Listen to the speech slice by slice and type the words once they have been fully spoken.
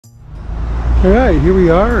Alright, here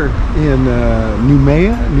we are in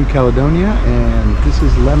Noumea, New Caledonia, and this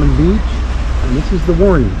is Lemon Beach, and this is the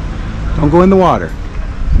warning. Don't go in the water.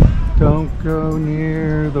 Don't go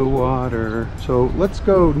near the water. So let's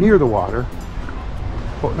go near the water,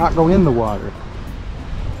 but not go in the water.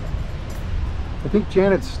 I think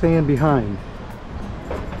Janet's staying behind.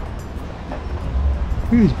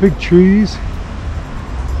 Look at these big trees.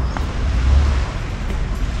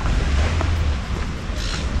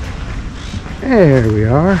 There we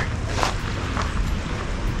are.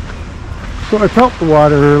 So I felt the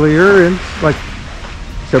water earlier, and it's like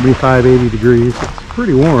 75, 80 degrees. It's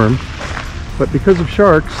pretty warm, but because of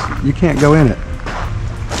sharks, you can't go in it.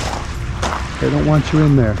 They don't want you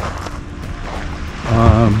in there.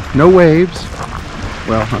 No waves.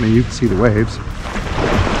 Well, I mean, you can see the waves.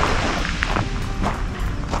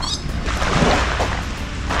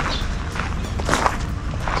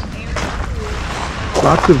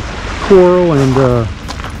 Lots of coral and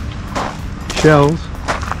shells.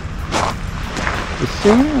 The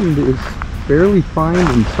sand is fairly fine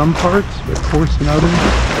in some parts, but coarse in others.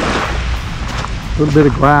 A little bit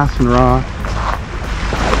of glass and rock.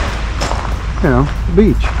 You know, the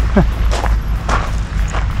beach.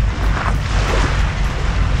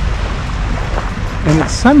 And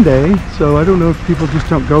it's Sunday, so I don't know if people just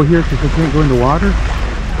don't go here because they can't go in the water.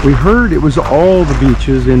 We heard it was all the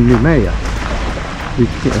beaches in Noumea. You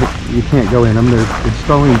can't go in them. They're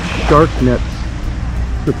installing shark nets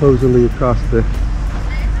supposedly across the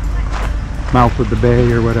mouth of the bay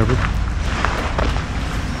or whatever.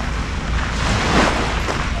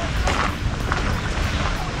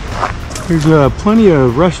 There's plenty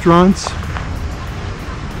of restaurants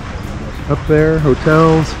up there,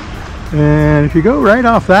 hotels, and if you go right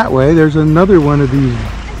off that way, there's another one of these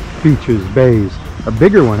beaches, bays, a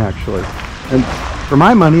bigger one actually, and for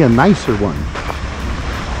my money a nicer one,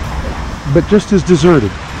 but just as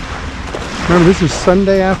deserted. Remember, this is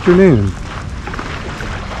Sunday afternoon,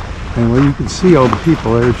 and well, you can see all the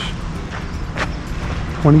people. There's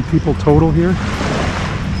 20 people total here.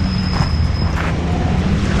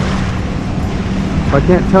 I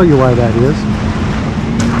can't tell you why that is,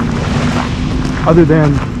 other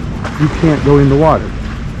than you can't go in the water.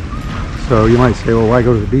 So you might say, well, why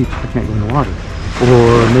go to the beach if I can't go in the water?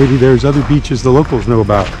 Or maybe there's other beaches the locals know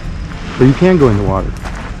about where you can go in the water.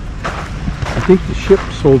 I think the ship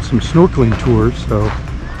sold some snorkeling tours, so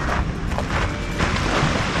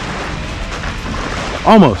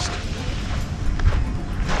almost.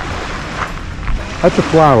 That's a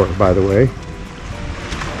flower, by the way,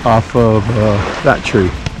 off of that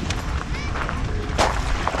tree.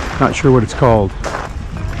 Not sure what it's called.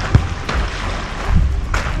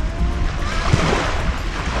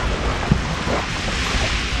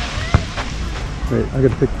 Wait, I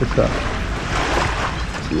gotta pick this up.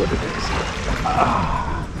 Let's see what it is.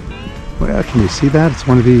 Well, can you see that? It's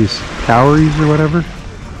one of these cowries or whatever.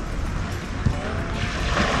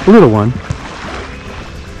 A little one.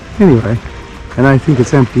 Anyway, and I think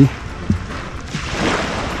it's empty.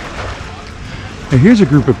 Now here's a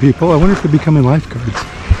group of people. I wonder if they're becoming lifeguards.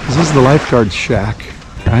 Because this is the lifeguard's shack,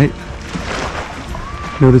 right?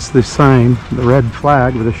 Notice this sign, the red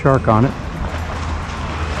flag with a shark on it.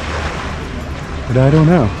 But I don't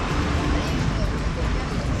know.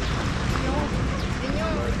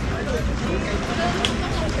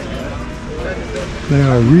 They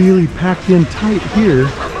are really packed in tight here.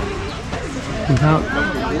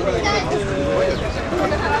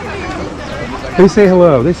 They say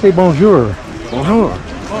hello. They say bonjour. Bonjour.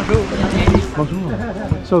 Bonjour. Bonjour.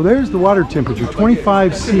 So there's the water temperature,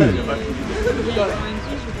 25 C. And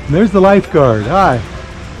there's the lifeguard. Hi.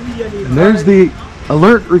 And there's the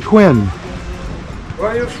alert requin.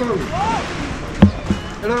 Where are you from?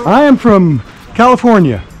 Hello. I am from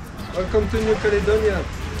California. Welcome to New Caledonia.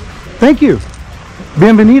 Thank you.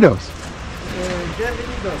 Bienvenidos.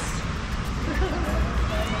 Bienvenidos.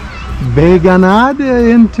 Veganada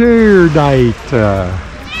interdite.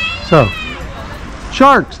 So,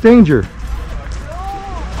 sharks, danger.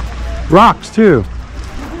 Rocks too.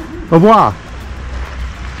 Au revoir.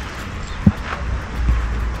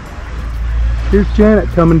 Here's Janet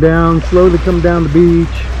coming down, slowly coming down the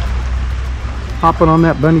beach, hopping on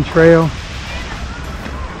that bunny trail.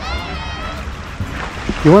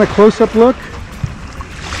 You want a close-up look? Of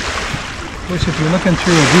course, if you're looking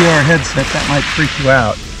through a VR headset, that might freak you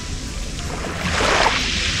out.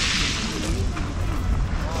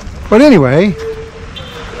 But anyway,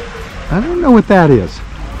 I don't know what that is.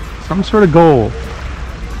 Some sort of goal.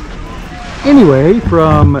 Anyway,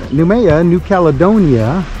 from Noumea, New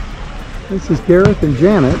Caledonia, this is Gareth and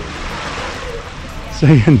Janet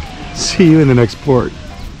saying, see you in the next port.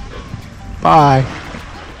 Bye.